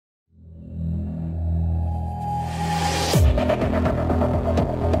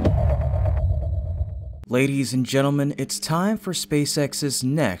Ladies and gentlemen, it's time for SpaceX's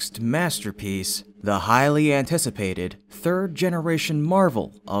next masterpiece, the highly anticipated third-generation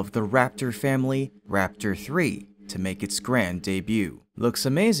marvel of the Raptor family, Raptor 3, to make its grand debut. Looks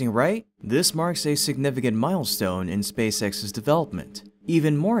amazing, right? This marks a significant milestone in SpaceX's development.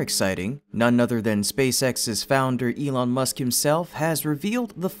 Even more exciting, none other than SpaceX's founder Elon Musk himself has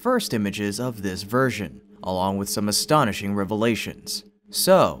revealed the first images of this version, along with some astonishing revelations.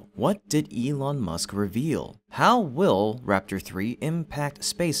 So, what did Elon Musk reveal? How will Raptor 3 impact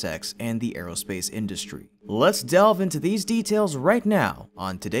SpaceX and the aerospace industry? Let's delve into these details right now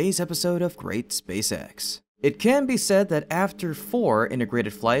on today's episode of Great SpaceX. It can be said that after 4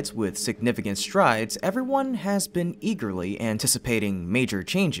 integrated flights with significant strides, everyone has been eagerly anticipating major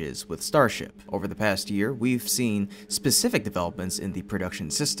changes with Starship. Over the past year, we've seen specific developments in the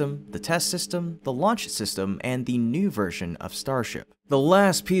production system, the test system, the launch system, and the new version of Starship. The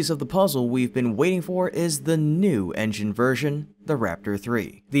last piece of the puzzle we've been waiting for is the new engine version, the Raptor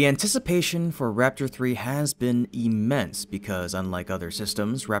 3. The anticipation for Raptor 3 has been immense because, unlike other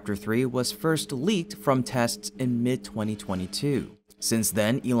systems, Raptor 3 was first leaked from tests in mid-2022. Since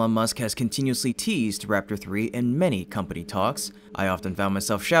then, Elon Musk has continuously teased Raptor 3 in many company talks. I often found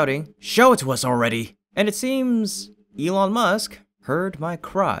myself shouting, "Show it to us already!" And it seems Elon Musk heard my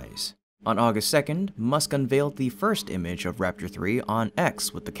cries. On August 2nd, Musk unveiled the first image of Raptor 3 on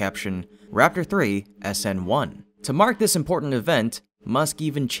X with the caption, "Raptor 3 SN1. To mark this important event, Musk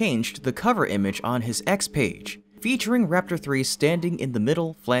even changed the cover image on his X page, featuring Raptor 3 standing in the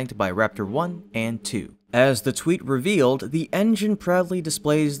middle, flanked by Raptor 1 and 2. As the tweet revealed, the engine proudly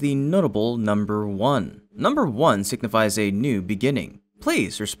displays the notable number 1. Number 1 signifies a new beginning.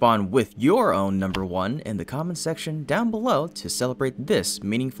 Please respond with your own number 1 in the comment section down below to celebrate this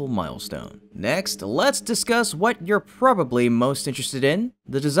meaningful milestone. Next, let's discuss what you're probably most interested in,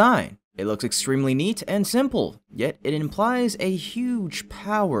 the design. It looks extremely neat and simple, yet it implies a huge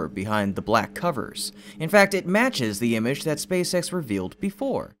power behind the black covers. In fact, it matches the image that SpaceX revealed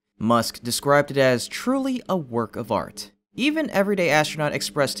before. Musk described it as truly a work of art. Even Everyday Astronaut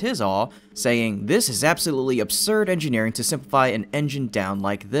expressed his awe, saying, "This is absolutely absurd engineering to simplify an engine down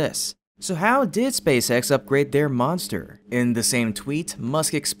like this." So how did SpaceX upgrade their monster? In the same tweet,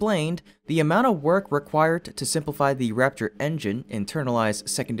 Musk explained, "The amount of work required to simplify the Raptor engine, internalize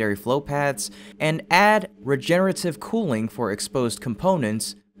secondary flow paths, and add regenerative cooling for exposed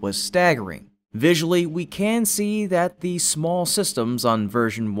components was staggering." Visually, we can see that the small systems on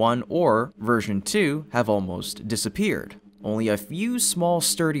version 1 or version 2 have almost disappeared. Only a few small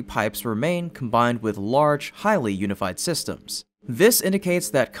sturdy pipes remain combined with large, highly unified systems. This indicates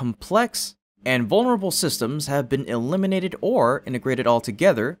that complex and vulnerable systems have been eliminated or integrated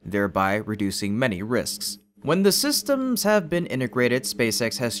altogether, thereby reducing many risks. When the systems have been integrated,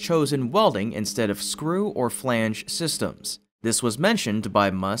 SpaceX has chosen welding instead of screw or flange systems. This was mentioned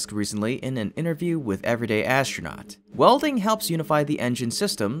by Musk recently in an interview with Everyday Astronaut. Welding helps unify the engine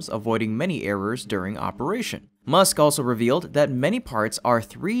systems, avoiding many errors during operation. Musk also revealed that many parts are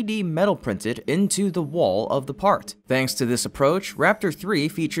 3D metal printed into the wall of the part. Thanks to this approach, Raptor 3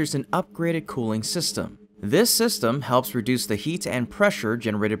 features an upgraded cooling system. This system helps reduce the heat and pressure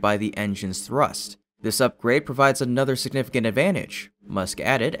generated by the engine's thrust. This upgrade provides another significant advantage. Musk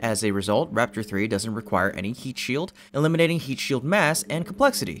added, as a result, Raptor 3 doesn't require any heat shield, eliminating heat shield mass and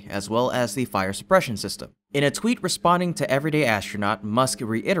complexity, as well as the fire suppression system. In a tweet responding to Everyday Astronaut, Musk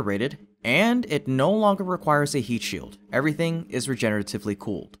reiterated, "And it no longer requires a heat shield. Everything is regeneratively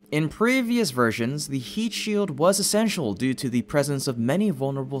cooled." In previous versions, the heat shield was essential due to the presence of many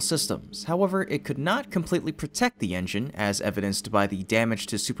vulnerable systems. However, it could not completely protect the engine, as evidenced by the damage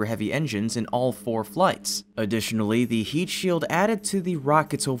to super heavy engines in all 4 flights. Additionally, the heat shield added to the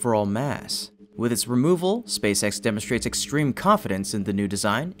rocket's overall mass. With its removal, SpaceX demonstrates extreme confidence in the new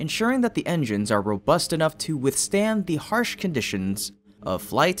design, ensuring that the engines are robust enough to withstand the harsh conditions of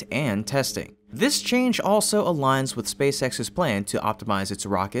flight and testing. This change also aligns with SpaceX's plan to optimize its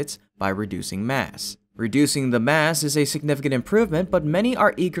rockets by reducing mass. Reducing the mass is a significant improvement, but many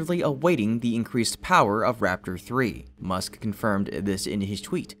are eagerly awaiting the increased power of Raptor 3. Musk confirmed this in his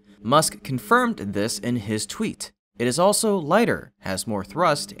tweet. It is also lighter, has more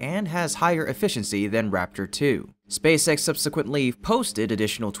thrust, and has higher efficiency than Raptor 2. SpaceX subsequently posted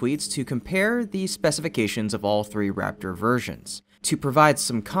additional tweets to compare the specifications of all 3 Raptor versions. To provide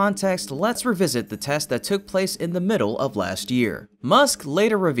some context, let's revisit the test that took place in the middle of last year. Musk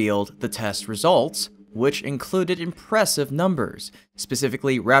later revealed the test results, which included impressive numbers.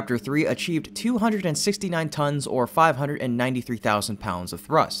 Specifically, Raptor 3 achieved 269 tons or 593,000 pounds of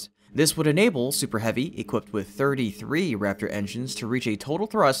thrust. This would enable Super Heavy, equipped with 33 Raptor engines, to reach a total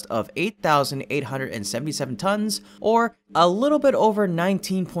thrust of 8,877 tons, or a little bit over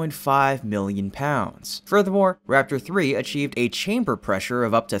 19.5 million pounds. Furthermore, Raptor 3 achieved a chamber pressure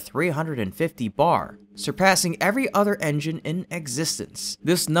of up to 350 bar, surpassing every other engine in existence.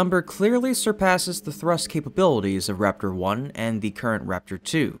 This number clearly surpasses the thrust capabilities of Raptor 1 and the current Raptor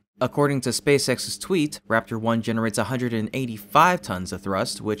 2. According to SpaceX's tweet, Raptor 1 generates 185 tons of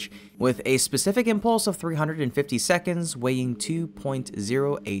thrust, which, with a specific impulse of 350 seconds, weighing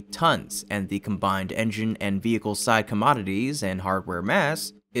 2.08 tons, and the combined engine and vehicle side commodities and hardware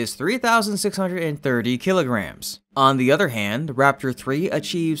mass is 3,630 kilograms. On the other hand, Raptor 3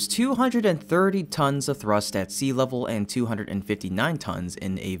 achieves 230 tons of thrust at sea level and 259 tons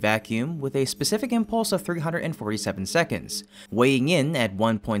in a vacuum, with a specific impulse of 347 seconds, weighing in at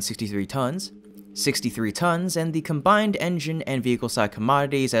 1.63 tons, 63 tons, and the combined engine and vehicle side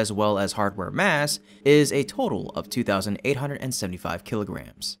commodities as well as hardware mass is a total of 2,875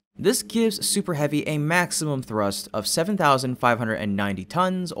 kilograms. This gives Super Heavy a maximum thrust of 7,590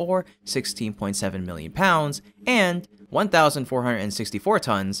 tons, or 16.7 million pounds, and 1,464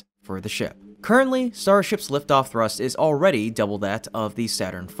 tons for the ship. Currently, Starship's liftoff thrust is already double that of the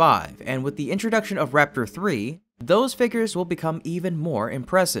Saturn V, and with the introduction of Raptor 3, those figures will become even more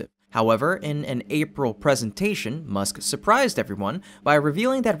impressive. However, in an April presentation, Musk surprised everyone by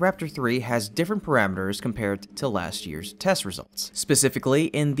revealing that Raptor 3 has different parameters compared to last year's test results. Specifically,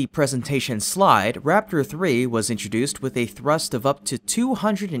 in the presentation slide, Raptor 3 was introduced with a thrust of up to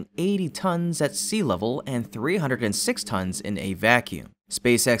 280 tons at sea level and 306 tons in a vacuum.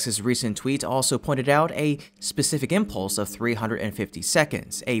 SpaceX's recent tweet also pointed out a specific impulse of 350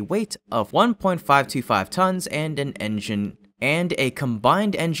 seconds, a weight of 1.525 tons, and an engine and a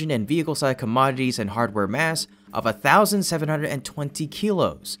combined engine and vehicle side commodities and hardware mass of 1,720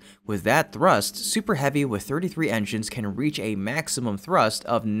 kilos. With that thrust, Super Heavy with 33 engines can reach a maximum thrust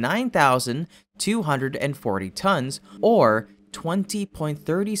of 9,240 tons, or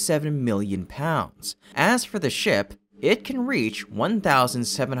 20.37 million pounds. As for the ship, it can reach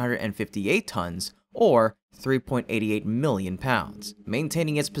 1,758 tons, or 3.88 million pounds,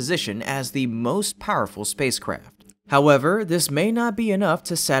 maintaining its position as the most powerful spacecraft. However, this may not be enough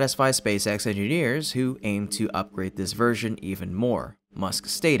to satisfy SpaceX engineers who aim to upgrade this version even more. Musk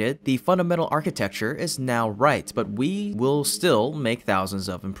stated, "The fundamental architecture is now right, but we will still make thousands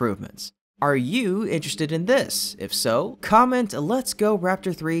of improvements." Are you interested in this? If so, comment "Let's go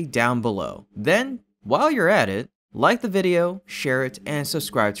Raptor 3" down below. Then, while you're at it, like the video, share it, and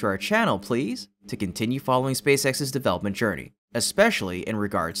subscribe to our channel, please, to continue following SpaceX's development journey, especially in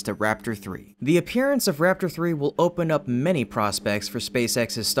regards to Raptor 3. The appearance of Raptor 3 will open up many prospects for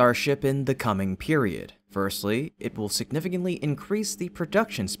SpaceX's Starship in the coming period. Firstly, it will significantly increase the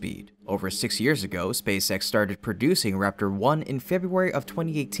production speed. Over 6 years ago, SpaceX started producing Raptor 1 in February of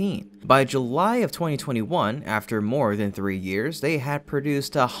 2018. By July of 2021, after more than 3 years, they had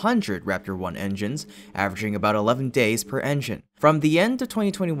produced 100 Raptor 1 engines, averaging about 11 days per engine. From the end of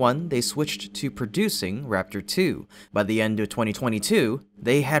 2021, they switched to producing Raptor 2. By the end of 2022,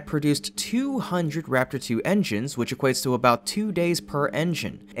 they had produced 200 Raptor 2 engines, which equates to about 2 days per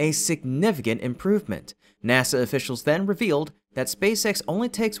engine, a significant improvement. NASA officials then revealed that SpaceX only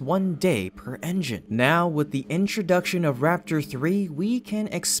takes 1 day per engine. Now, with the introduction of Raptor 3, we can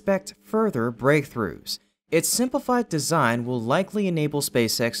expect further breakthroughs. Its simplified design will likely enable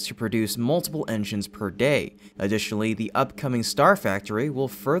SpaceX to produce multiple engines per day. Additionally, the upcoming Star Factory will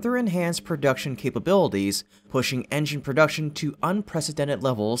further enhance production capabilities, pushing engine production to unprecedented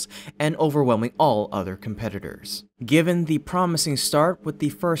levels and overwhelming all other competitors. Given the promising start with the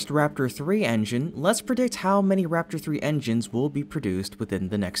first Raptor 3 engine, let's predict how many Raptor 3 engines will be produced within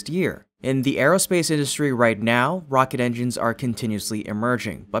the next year. In the aerospace industry right now, rocket engines are continuously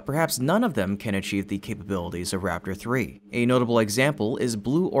emerging, but perhaps none of them can achieve the capabilities of Raptor 3. A notable example is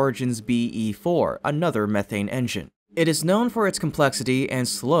Blue Origin's BE-4, another methane engine. It is known for its complexity and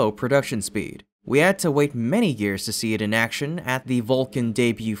slow production speed. We had to wait many years to see it in action at the Vulcan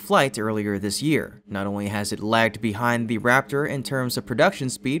debut flight earlier this year. Not only has it lagged behind the Raptor in terms of production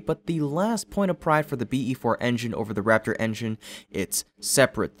speed, but the last point of pride for the BE-4 engine over the Raptor engine, its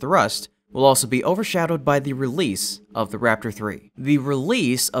separate thrust, will also be overshadowed by the release of the Raptor 3. The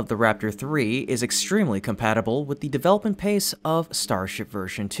release of the Raptor 3 is extremely compatible with the development pace of Starship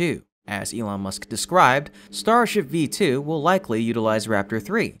version 2. As Elon Musk described, Starship V2 will likely utilize Raptor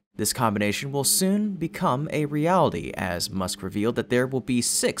 3. This combination will soon become a reality, as Musk revealed that there will be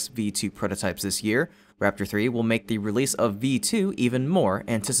 6 V2 prototypes this year. Raptor 3 will make the release of V2 even more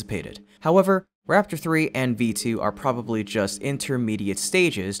anticipated. However, Raptor 3 and V2 are probably just intermediate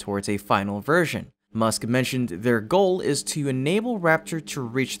stages towards a final version. Musk mentioned their goal is to enable Raptor to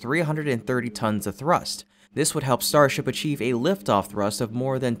reach 330 tons of thrust. This would help Starship achieve a liftoff thrust of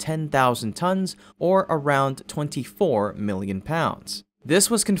more than 10,000 tons, or around 24 million pounds.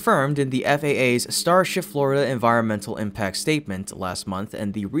 This was confirmed in the FAA's Starship Florida Environmental Impact Statement last month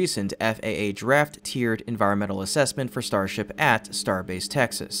and the recent FAA Draft Tiered Environmental Assessment for Starship at Starbase,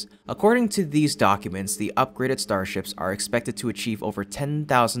 Texas. According to these documents, the upgraded Starships are expected to achieve over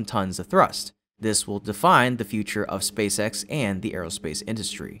 10,000 tons of thrust. This will define the future of SpaceX and the aerospace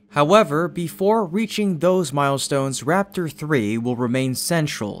industry. However, before reaching those milestones, Raptor 3 will remain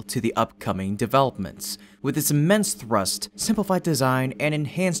central to the upcoming developments. With its immense thrust, simplified design, and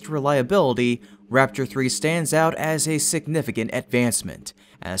enhanced reliability, Raptor 3 stands out as a significant advancement.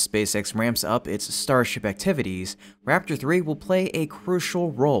 As SpaceX ramps up its Starship activities, Raptor 3 will play a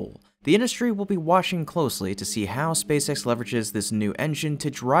crucial role. The industry will be watching closely to see how SpaceX leverages this new engine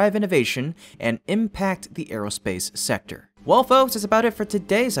to drive innovation and impact the aerospace sector. Well folks, that's about it for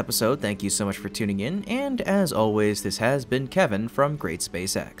today's episode. Thank you so much for tuning in, and as always, this has been Kevin from Great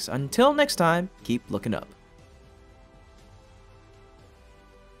SpaceX. Until next time, keep looking up.